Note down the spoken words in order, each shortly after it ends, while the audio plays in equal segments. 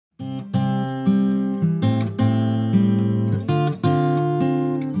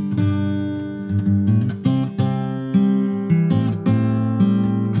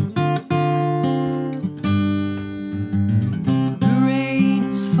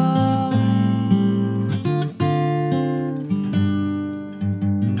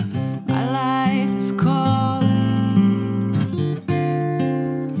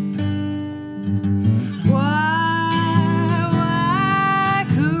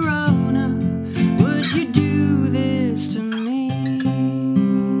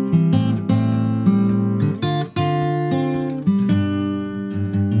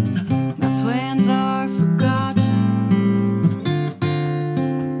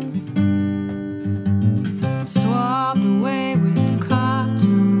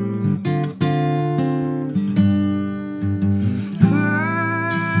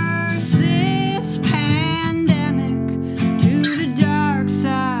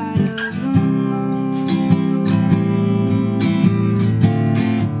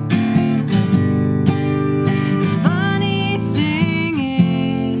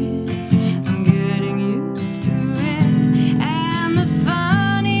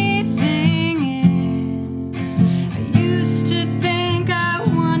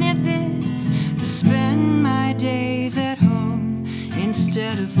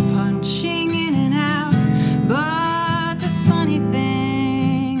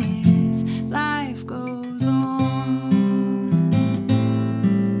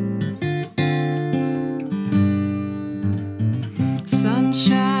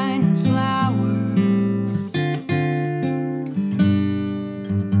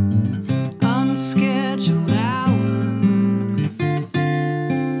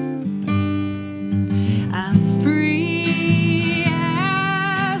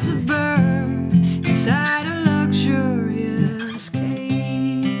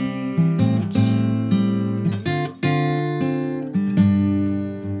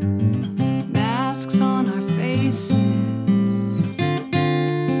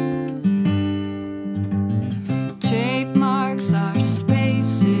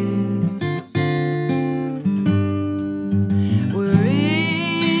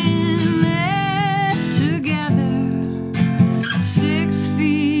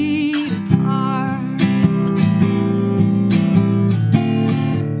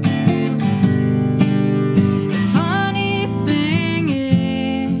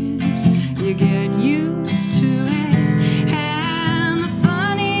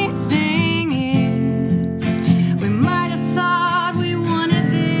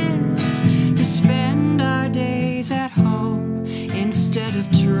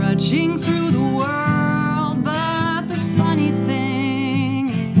rushing through the world, but the funny thing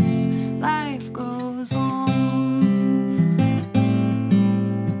is life goes on.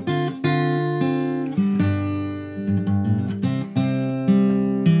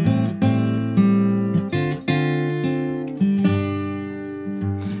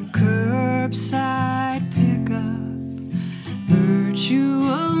 Curbside pickup,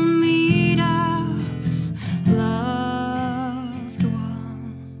 virtual meetups, loved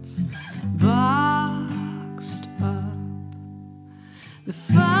ones boxed up. The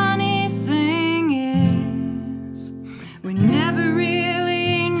funny thing is, we never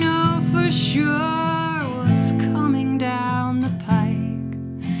really know for sure what's coming down the pike,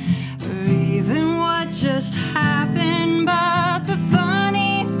 or even what just happened. But the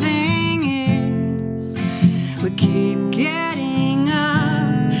funny thing is, we keep getting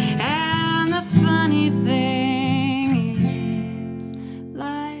up, and the funny thing is,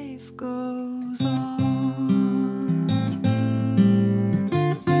 life goes on.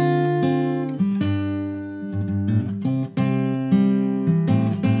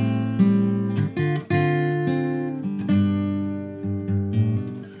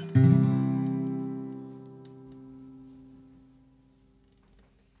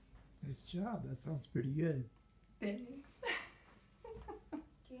 Nice job. That sounds pretty good. Thanks. Do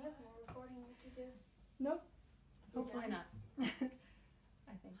you have more recording work to do? Nope. Hopefully not.